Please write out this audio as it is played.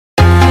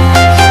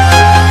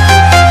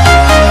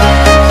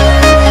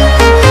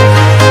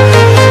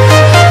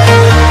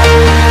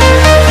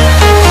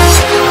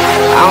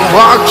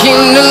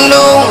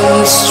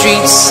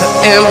streets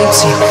are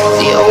empty.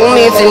 The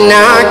only thing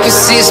I can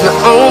see is my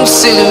own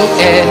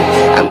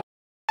silhouette.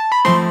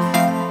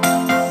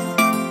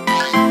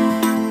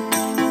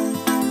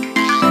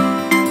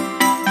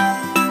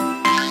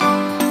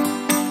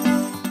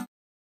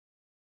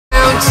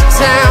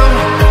 Town,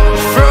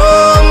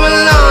 from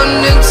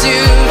London to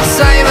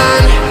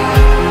Taiwan,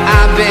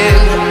 I've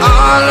been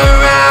all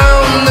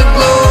around the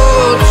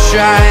globe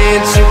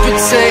trying to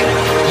protect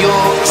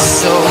your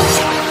soul.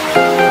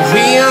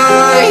 We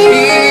are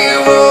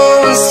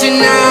heroes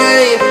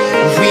tonight.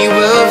 We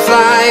will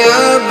fly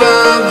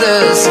above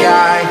the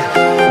sky.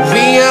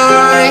 We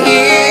are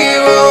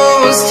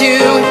heroes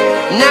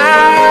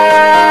tonight.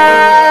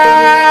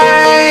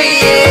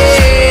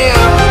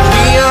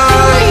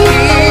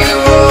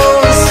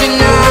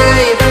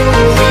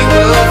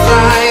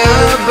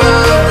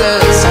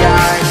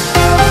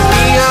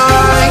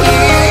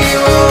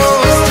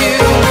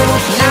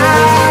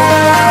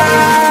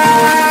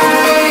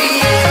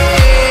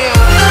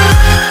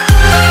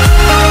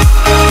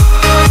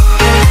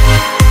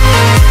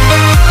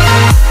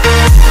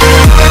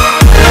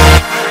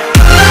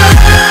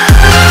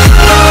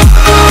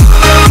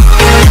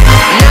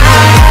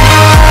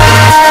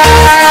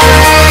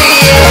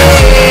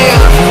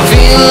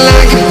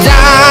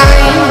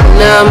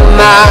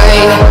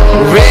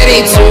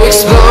 Ready to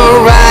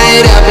explore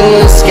right up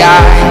in the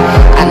sky.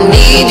 I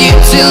need you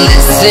to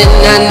listen,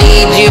 I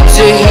need you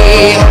to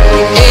hear,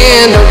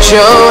 and don't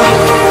show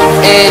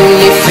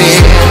any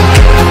fear.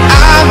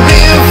 I've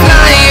been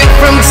flying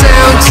from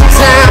town to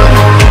town,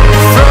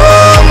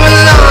 from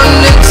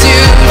London to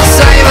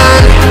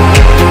Taiwan.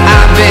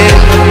 I've been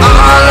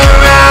all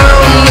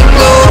around the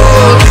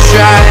globe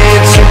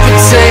trying to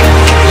protect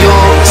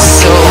your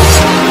soul.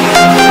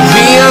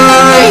 We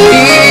are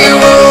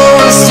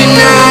heroes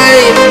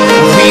tonight.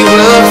 We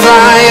will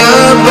fly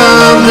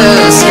above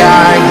the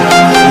sky.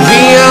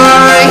 We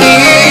are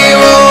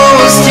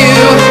heroes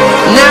tonight.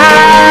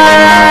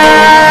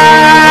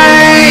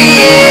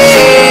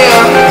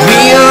 Yeah.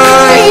 We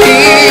are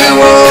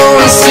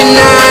heroes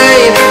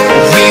tonight.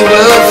 We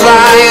will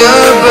fly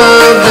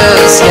above the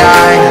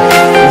sky.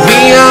 We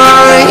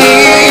are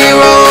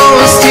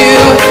heroes tonight.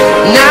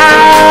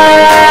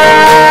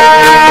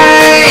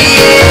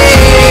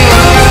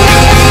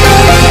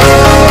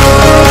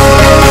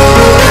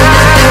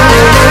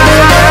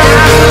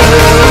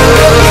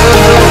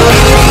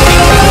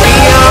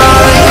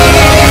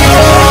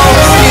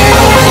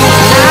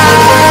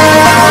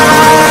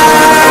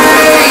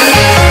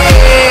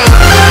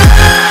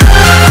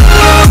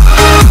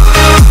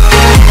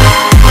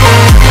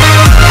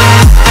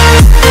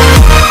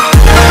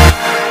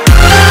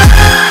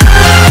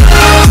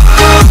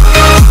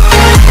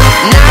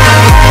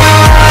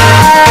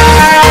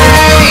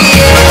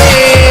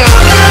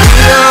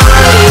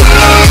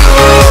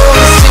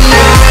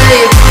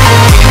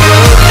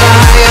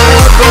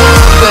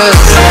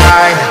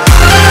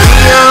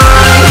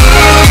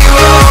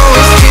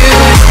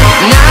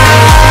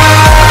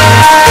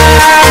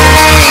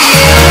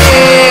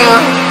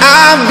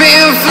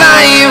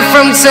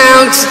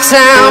 Town to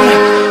town,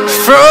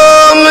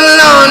 from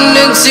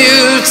London to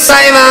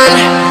Taiwan.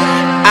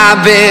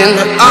 I've been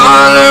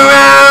all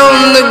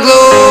around the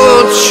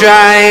globe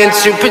trying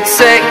to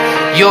protect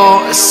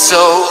your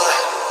soul.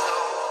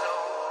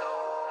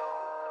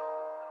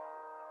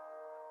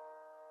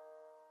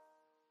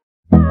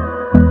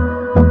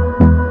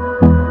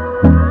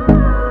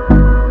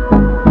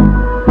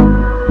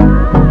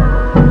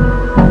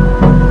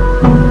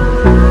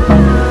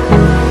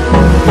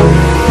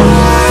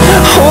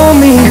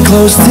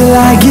 Close till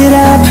I get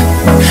up.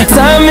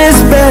 Time is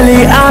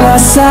barely on our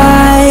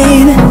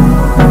side.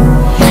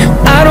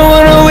 I don't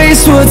wanna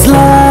waste what's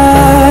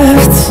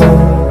left.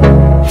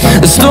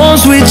 The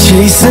storms we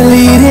chase are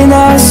leading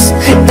us,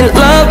 and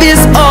love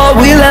is all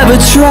we'll ever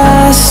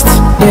trust.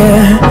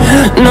 Yeah,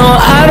 no,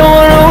 I don't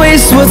wanna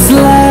waste what's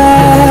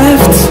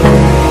left.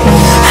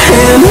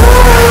 And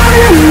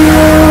on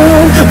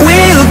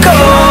we'll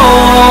go,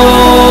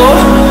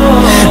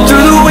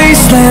 through the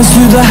wastelands,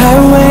 through the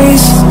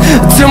highways,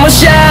 till my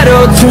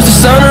shadow turns to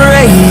sun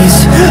rays.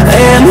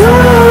 And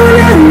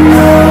on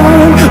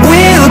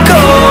we'll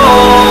go,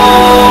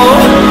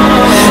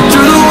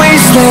 through the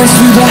wastelands,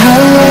 through the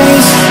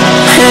highways,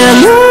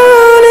 and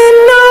on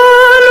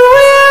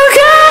we'll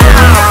go.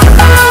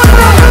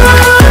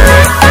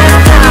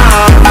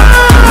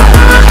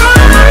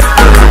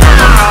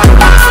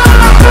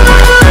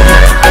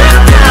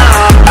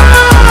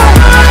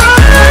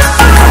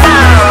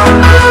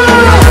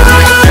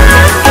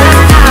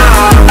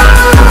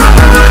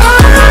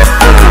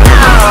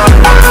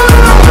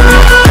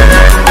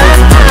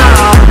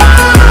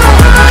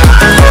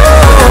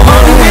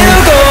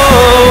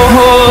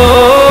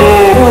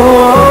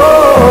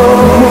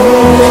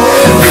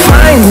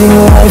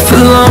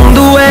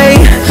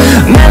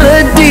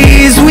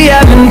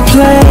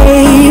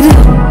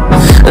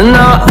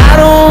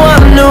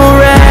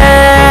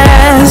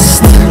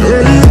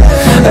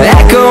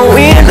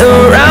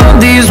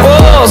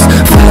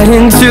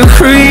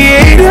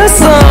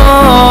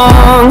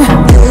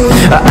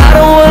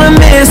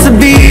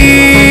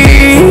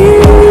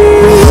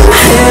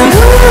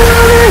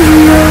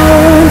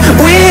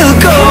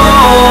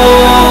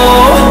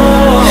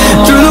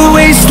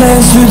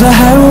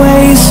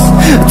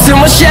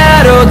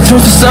 shadow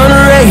turns to sun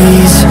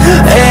rays.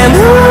 And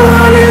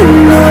on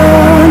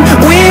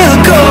we'll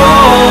go,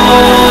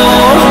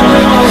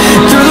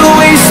 through the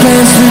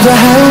wastelands, through the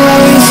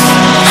highways.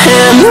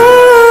 And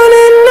on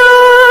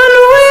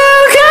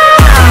we'll go.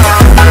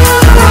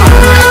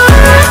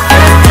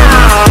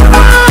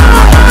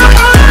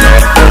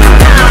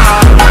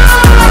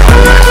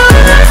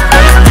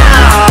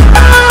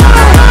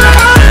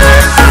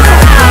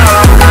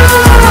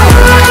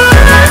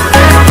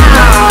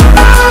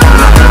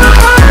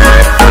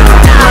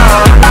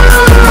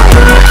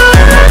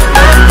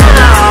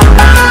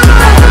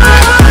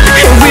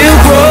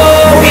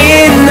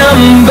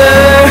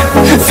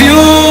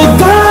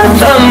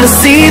 To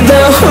see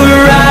the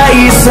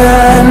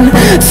horizon,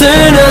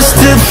 turn us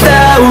to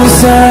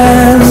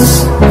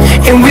thousands,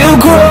 and we'll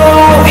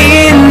grow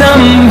in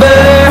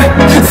number,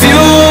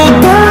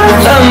 fueled by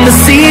them. To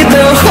see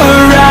the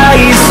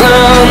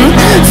horizon,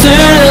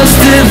 turn us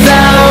to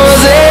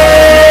thousands,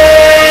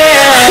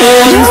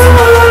 and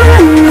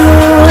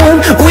on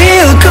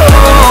we'll go,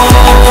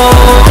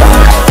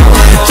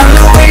 through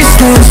the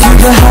wastelands, through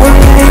the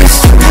highways,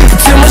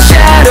 till my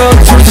shadow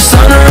turns to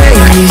sun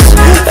rays.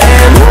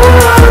 And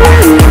on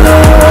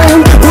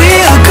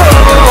we'll go,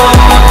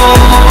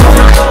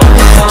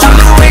 through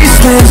the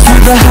wastelands,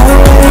 through the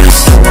highways.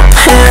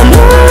 And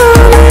on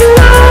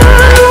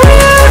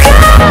we'll go.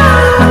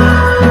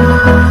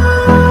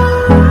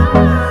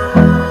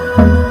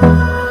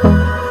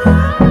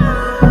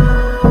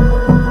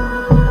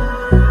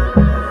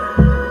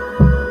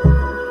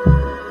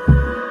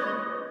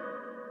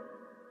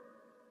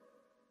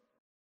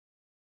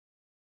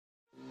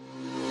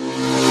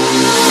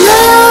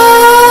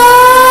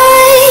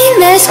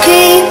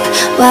 Creep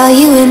while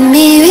you and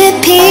me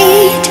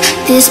repeat.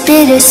 This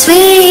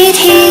bittersweet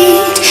heat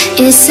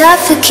is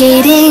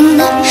suffocating.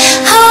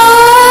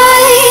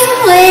 I'm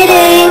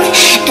waiting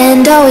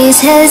and always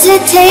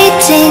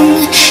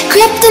hesitating.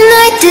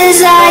 Kryptonite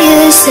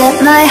desires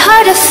set my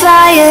heart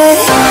afire.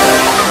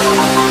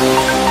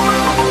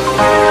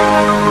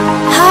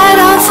 Heart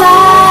on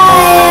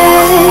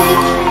fire.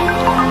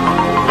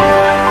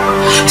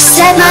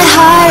 Set my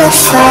heart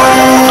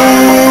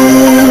afire.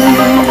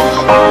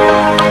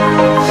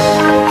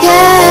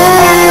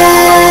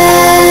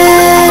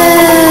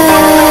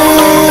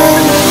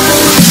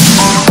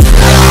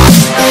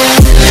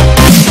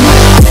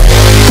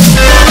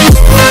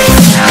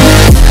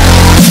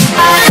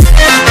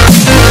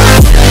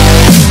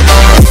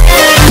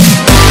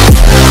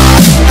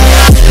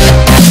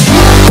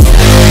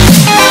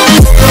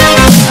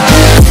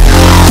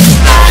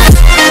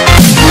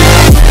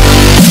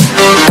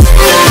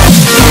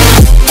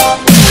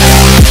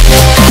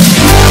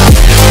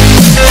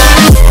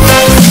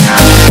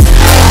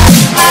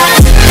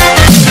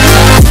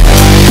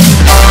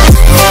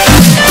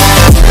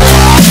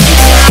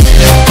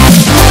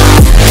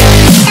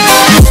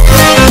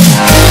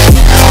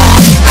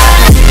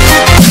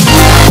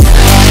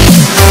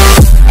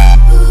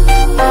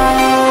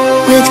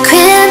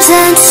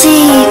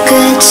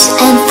 Secrets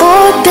and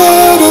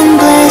forbidden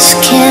bliss,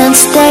 can't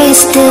stay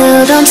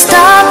still, don't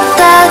stop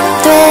the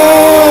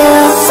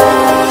thrill.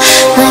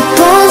 My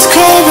bones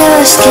crave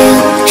your skin,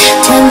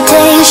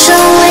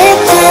 temptation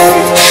within,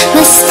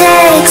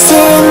 mistakes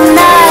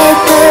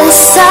ignite the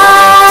silence.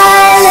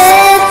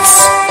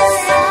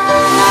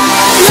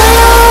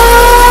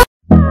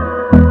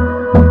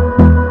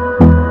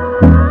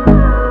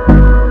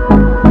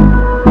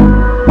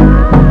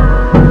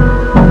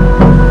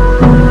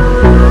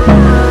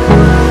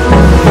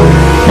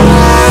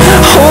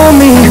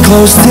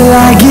 Close till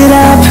I get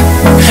up,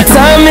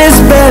 time is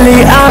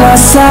barely on our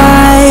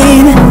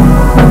side.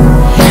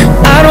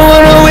 I don't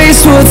wanna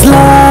waste what's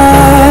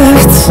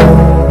left.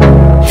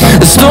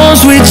 The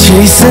storms we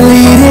chase are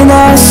leading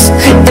us,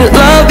 and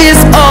love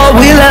is all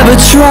we'll ever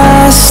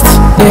trust.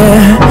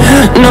 Yeah,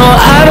 no,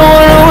 I don't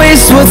wanna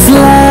waste what's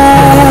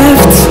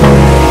left.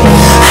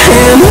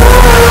 And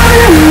on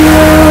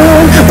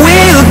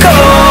we'll go,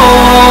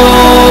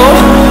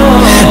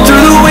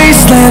 through the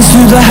wastelands,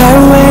 through the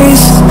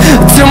highways,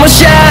 till my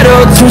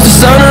shadow turns to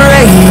sun